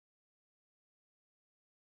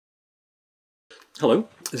Hello,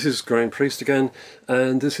 this is Graham Priest again,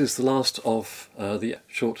 and this is the last of the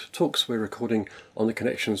short talks we're recording on the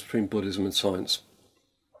connections between Buddhism and science.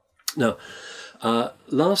 Now,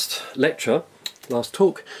 last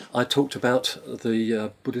talk, I talked about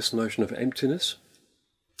the Buddhist notion of emptiness,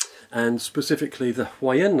 and specifically the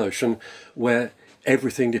Huayan notion where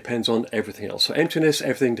everything depends on everything else. So emptiness,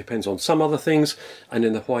 everything depends on some other things, and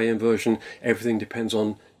in the Huayan version, everything depends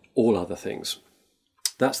on all other things.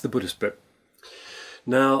 That's the Buddhist bit.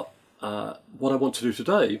 Now, what I want to do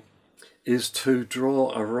today is to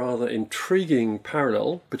draw a rather intriguing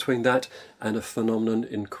parallel between that and a phenomenon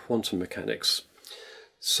in quantum mechanics.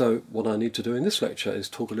 So what I need to do in this lecture is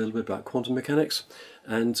talk a little bit about quantum mechanics,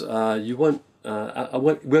 and we won't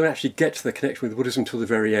actually get to the connection with Buddhism until the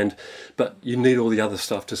very end, but you need all the other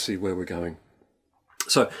stuff to see where we're going.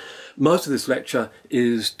 So most of this lecture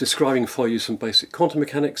is describing for you some basic quantum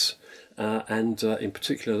mechanics, and in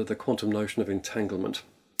particular the quantum notion of entanglement.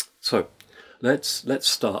 So let's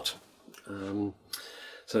start.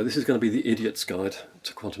 So this is going to be the idiot's guide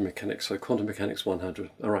to quantum mechanics, so quantum mechanics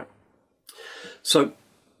 100. All right. So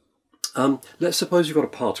let's suppose you've got a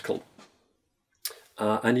particle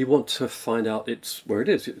and you want to find out where it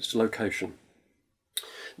is, its location.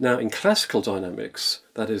 Now in classical dynamics,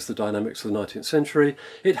 that is the dynamics of the 19th century,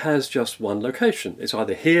 it has just one location. It's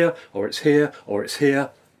either here, or it's here, or it's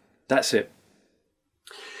here. That's it.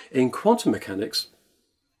 In quantum mechanics,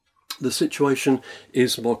 the situation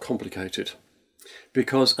is more complicated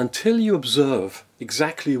because until you observe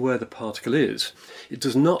exactly where the particle is, it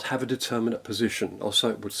does not have a determinate position, or so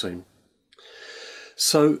it would seem.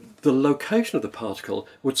 So the location of the particle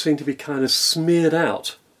would seem to be kind of smeared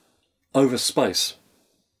out over space.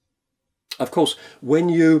 Of course, when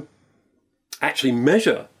you actually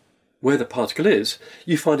measure where the particle is,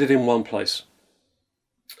 you find it in one place.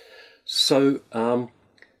 So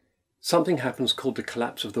something happens called the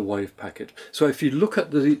collapse of the wave packet. So if you look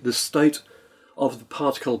at the state of the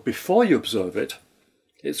particle before you observe it,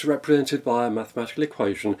 it's represented by a mathematical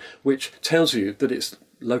equation which tells you that its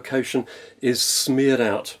location is smeared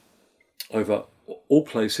out over all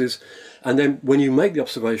places, and then when you make the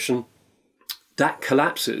observation, that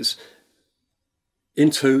collapses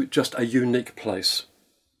into just a unique place.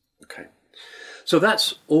 Okay, so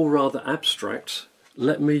that's all rather abstract.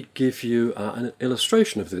 Let me give you an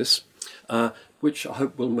illustration of this, which I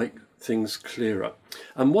hope will make things clearer.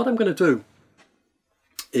 And what I'm going to do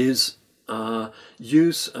is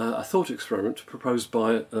use a thought experiment proposed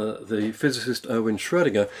by the physicist Erwin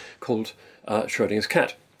Schrödinger called Schrödinger's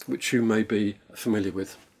cat, which you may be familiar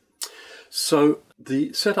with. So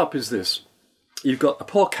the setup is this. You've got a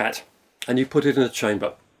poor cat and you put it in a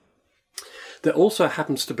chamber. There also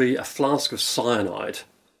happens to be a flask of cyanide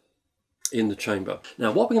in the chamber.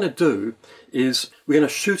 Now what we're going to do is we're going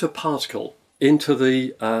to shoot a particle into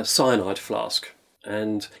the cyanide flask,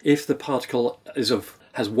 and if the particle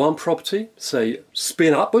has one property, say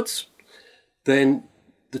spin upwards, then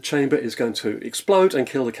the chamber is going to explode and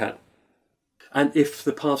kill the cat. And if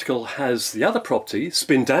the particle has the other property,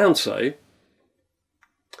 spin down say,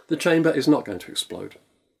 the chamber is not going to explode.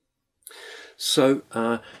 So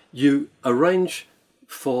you arrange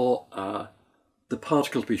for the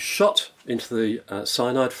particle to be shot into the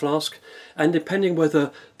cyanide flask, and depending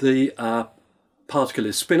whether the particle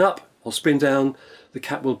is spin up or spin down, the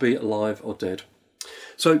cat will be alive or dead.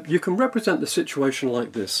 So you can represent the situation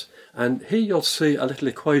like this, and here you'll see a little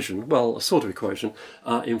equation, well, a sort of equation,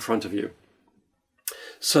 in front of you.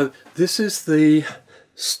 So this is the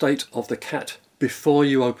state of the cat before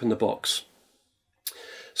you open the box.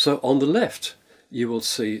 So on the left you will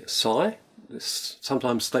see psi.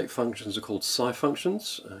 Sometimes state functions are called psi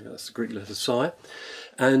functions, that's the Greek letter psi,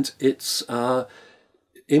 and it's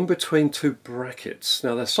in between two brackets.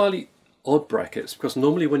 Now they're slightly odd brackets because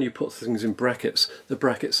normally when you put things in brackets, the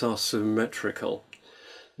brackets are symmetrical.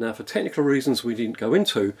 Now for technical reasons we didn't go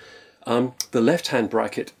into, the left-hand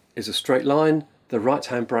bracket is a straight line, the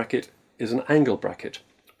right-hand bracket is an angle bracket,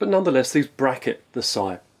 but nonetheless these bracket the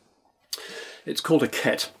psi. It's called a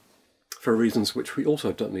ket, for reasons which we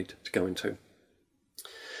also don't need to go into.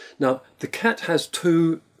 Now, the cat has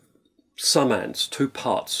two summands, two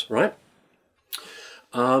parts, right?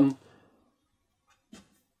 The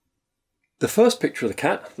first picture of the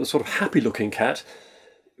cat, the sort of happy-looking cat,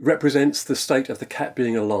 represents the state of the cat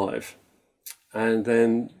being alive. And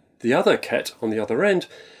then the other cat on the other end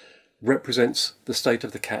represents the state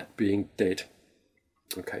of the cat being dead.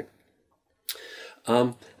 Okay.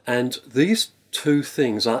 And these two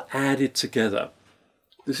things are added together.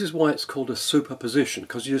 This is why it's called a superposition,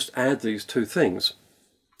 because you just add these two things.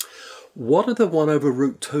 What are the 1 over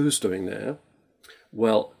root 2's doing there?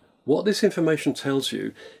 Well, what this information tells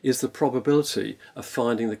you is the probability of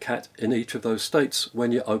finding the cat in each of those states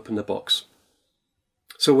when you open the box.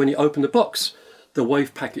 So when you open the box, the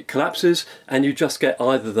wave packet collapses and you just get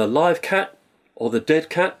either the live cat or the dead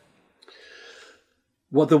cat.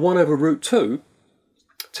 Well, the 1 over root 2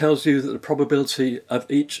 tells you that the probability of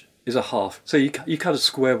each is a half. So you cut a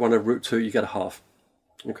square 1 over root 2, you get a half.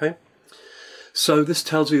 Okay? So this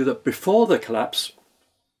tells you that before the collapse,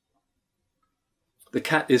 the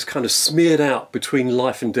cat is kind of smeared out between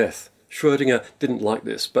life and death. Schrödinger didn't like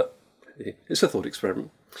this, but it's a thought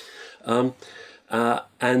experiment.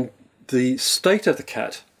 And the state of the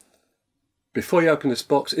cat, before you open this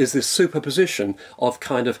box, is this superposition of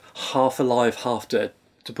kind of half alive, half dead,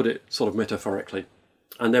 to put it sort of metaphorically.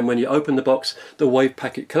 And then when you open the box, the wave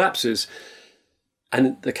packet collapses,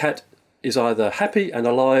 and the cat is either happy and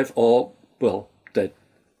alive or, well, dead.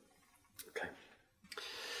 Okay.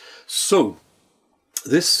 So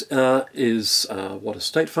this is what a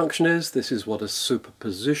state function is, this is what a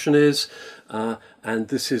superposition is, and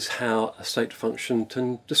this is how a state function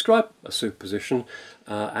can describe a superposition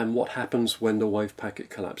and what happens when the wave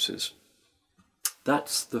packet collapses.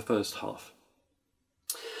 That's the first half.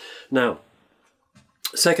 Now,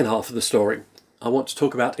 second half of the story, I want to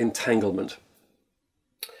talk about entanglement.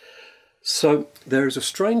 So there is a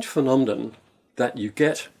strange phenomenon that you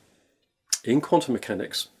get in quantum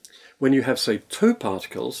mechanics when you have, say, two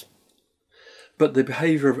particles, but the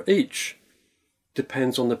behavior of each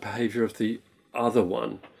depends on the behavior of the other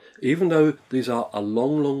one, even though these are a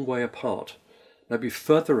long, long way apart, maybe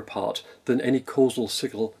further apart than any causal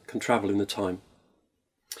signal can travel in the time.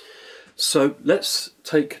 So let's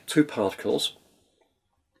take two particles,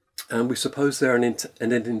 and we suppose they're in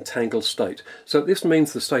an entangled state. So this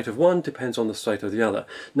means the state of one depends on the state of the other.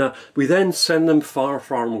 Now, we then send them far,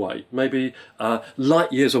 far away, maybe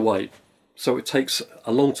light years away. So it takes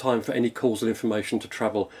a long time for any causal information to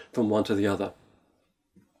travel from one to the other.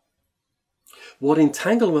 What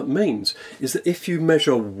entanglement means is that if you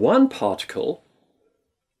measure one particle,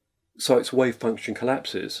 so its wave function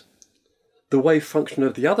collapses, the wave function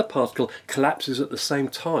of the other particle collapses at the same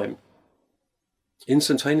time,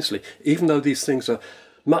 instantaneously, even though these things are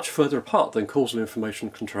much further apart than causal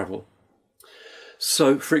information can travel.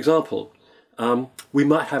 So, for example, we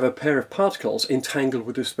might have a pair of particles entangled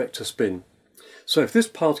with respect to spin. So if this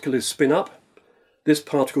particle is spin up, this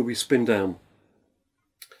particle will be spin down.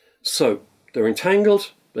 So they're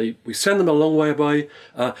entangled, we send them a long way away.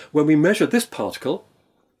 When we measure this particle,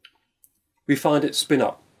 we find it spin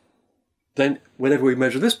up. Then whenever we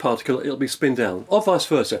measure this particle, it'll be spin down, or vice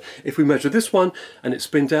versa. If we measure this one and it's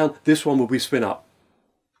spin down, this one will be spin up.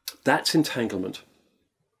 That's entanglement.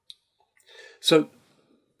 So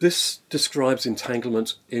this describes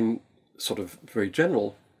entanglement in sort of very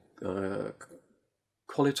general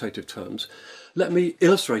qualitative terms. Let me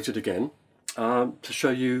illustrate it again to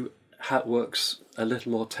show you how it works a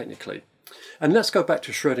little more technically. And let's go back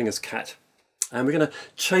to Schrödinger's cat, and we're going to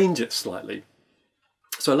change it slightly.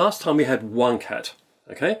 So last time we had one cat,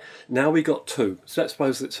 okay? Now we got two. So let's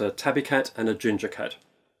suppose it's a tabby cat and a ginger cat.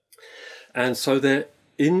 And so they're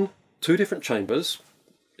in two different chambers,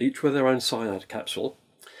 each with their own cyanide capsule.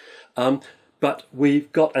 But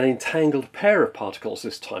we've got an entangled pair of particles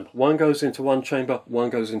this time. One goes into one chamber,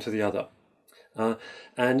 one goes into the other.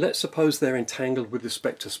 And let's suppose they're entangled with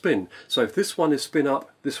respect to spin. So if this one is spin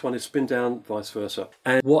up, this one is spin down, vice versa.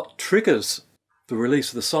 And what triggers the release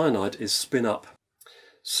of the cyanide is spin up.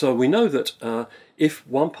 So we know that if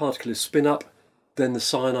one particle is spin up, then the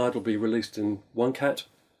cyanide will be released in one cat,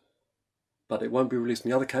 but it won't be released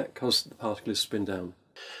in the other cat because the particle is spin down.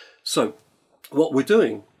 So what we're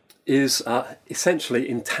doing is essentially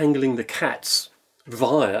entangling the cats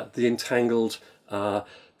via the entangled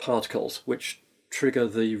particles, which trigger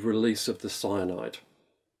the release of the cyanide.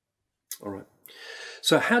 All right.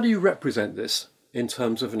 So how do you represent this in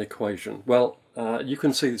terms of an equation? Well, you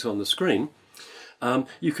can see this on the screen.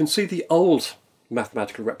 You can see the old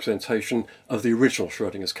mathematical representation of the original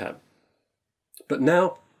Schrödinger's cat. But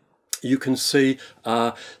now you can see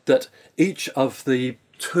that each of the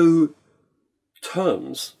two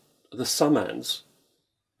terms, the summands,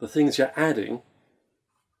 the things you're adding,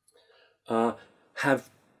 have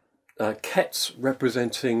cats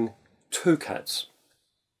representing two cats.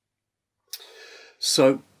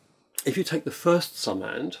 So if you take the first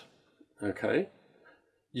summand, okay,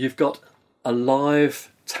 you've got a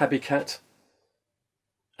live tabby cat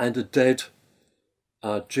and a dead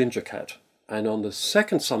ginger cat. And on the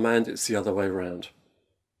second summand, it's the other way around.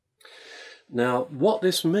 Now, what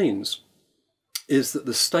this means is that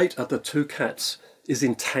the state of the two cats is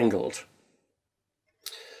entangled.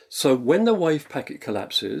 So when the wave packet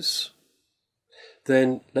collapses,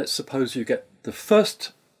 then let's suppose you get the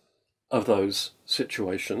first of those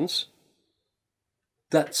situations.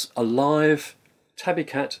 That's a live tabby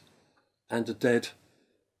cat and a dead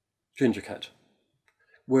ginger cat.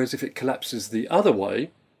 Whereas if it collapses the other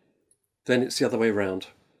way, then it's the other way around.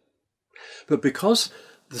 But because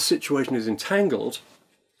the situation is entangled,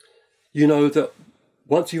 you know that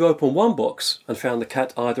once you open one box and found the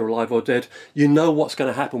cat either alive or dead, you know what's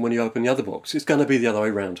going to happen when you open the other box. It's going to be the other way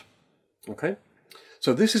around. Okay?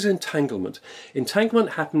 So this is entanglement.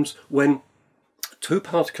 Entanglement happens when two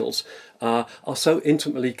particles are so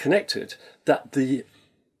intimately connected that the,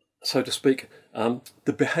 so to speak,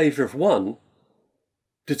 the behavior of one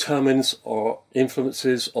determines or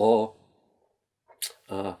influences or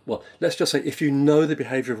well, let's just say if you know the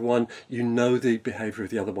behavior of one, you know the behavior of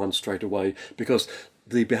the other one straight away, because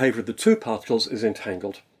the behavior of the two particles is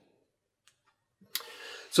entangled.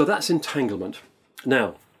 So that's entanglement.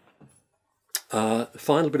 Now, the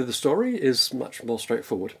final bit of the story is much more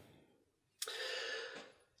straightforward.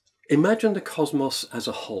 Imagine the cosmos as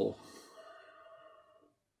a whole.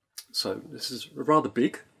 So this is rather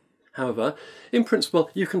big. However, in principle,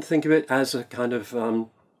 you can think of it as a kind of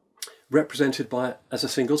represented as a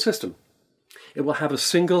single system. It will have a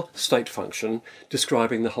single state function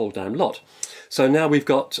describing the whole damn lot. So now we've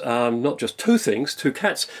got not just two things, two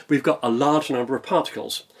cats, we've got a large number of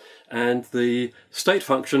particles. And the state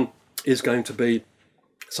function is going to be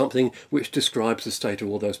something which describes the state of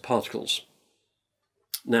all those particles.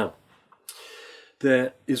 Now,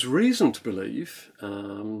 there is reason to believe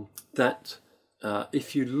that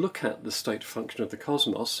if you look at the state function of the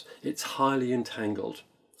cosmos, it's highly entangled.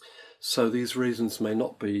 So these reasons may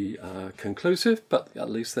not be conclusive, but at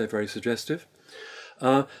least they're very suggestive.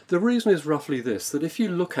 The reason is roughly this, that if you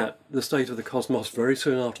look at the state of the cosmos very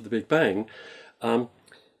soon after the Big Bang,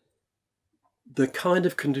 the kind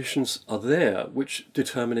of conditions are there which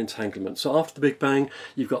determine entanglement. So after the Big Bang,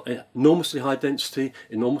 you've got enormously high density,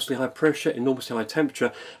 enormously high pressure, enormously high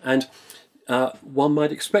temperature, and one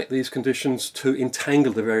might expect these conditions to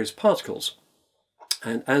entangle the various particles.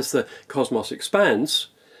 And as the cosmos expands,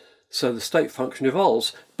 so the state function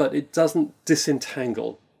evolves, but it doesn't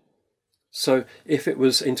disentangle. So if it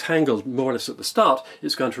was entangled more or less at the start,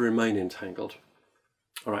 it's going to remain entangled.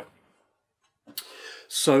 All right.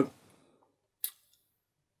 So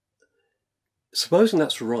supposing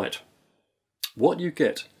that's right, what you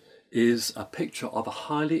get is a picture of a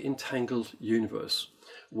highly entangled universe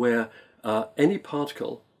where any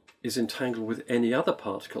particle is entangled with any other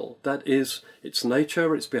particle. That is, its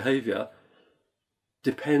nature, its behavior,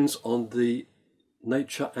 depends on the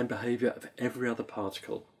nature and behavior of every other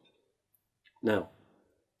particle. Now,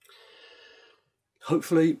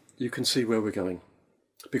 hopefully you can see where we're going.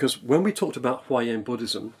 Because when we talked about Huayan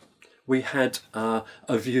Buddhism, we had a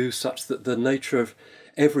view such that the nature of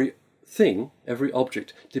every thing, every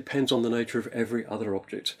object, depends on the nature of every other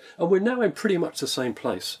object. And we're now in pretty much the same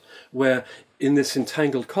place, where in this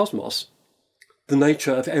entangled cosmos, the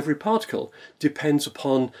nature of every particle depends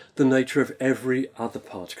upon the nature of every other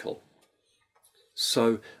particle.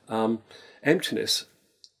 So emptiness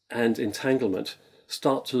and entanglement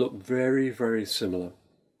start to look very, very similar.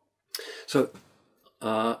 So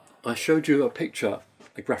I showed you a picture,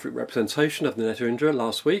 a graphic representation of the Netta Indra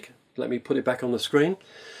last week. Let me put it back on the screen.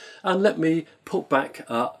 And let me put back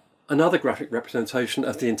another graphic representation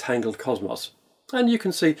of the entangled cosmos. And you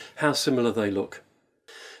can see how similar they look.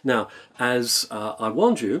 Now, as I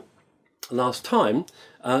warned you last time,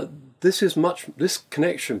 this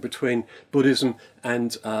connection between Buddhism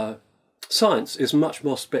and science is much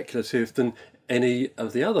more speculative than any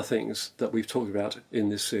of the other things that we've talked about in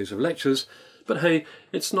this series of lectures. But hey,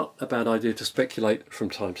 it's not a bad idea to speculate from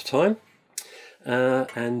time to time.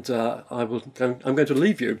 I'm going to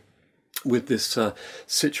leave you with this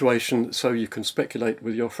situation so you can speculate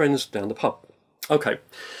with your friends down the pub. Okay,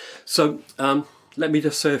 so let me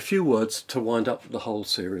just say a few words to wind up the whole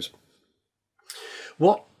series.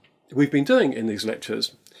 What we've been doing in these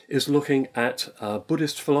lectures is looking at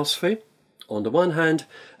Buddhist philosophy on the one hand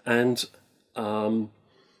and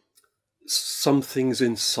some things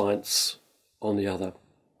in science on the other.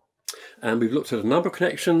 And we've looked at a number of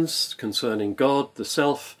connections concerning God, the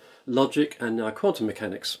self, logic, and now quantum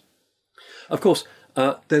mechanics. Of course,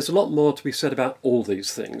 there's a lot more to be said about all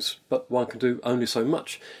these things, but one can do only so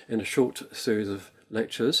much in a short series of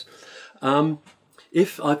lectures.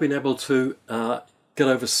 If I've been able to get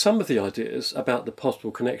over some of the ideas about the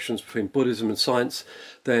possible connections between Buddhism and science,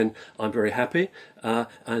 then I'm very happy.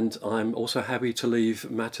 And I'm also happy to leave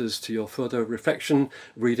matters to your further reflection,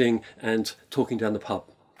 reading, and talking down the pub.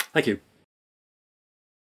 Thank you.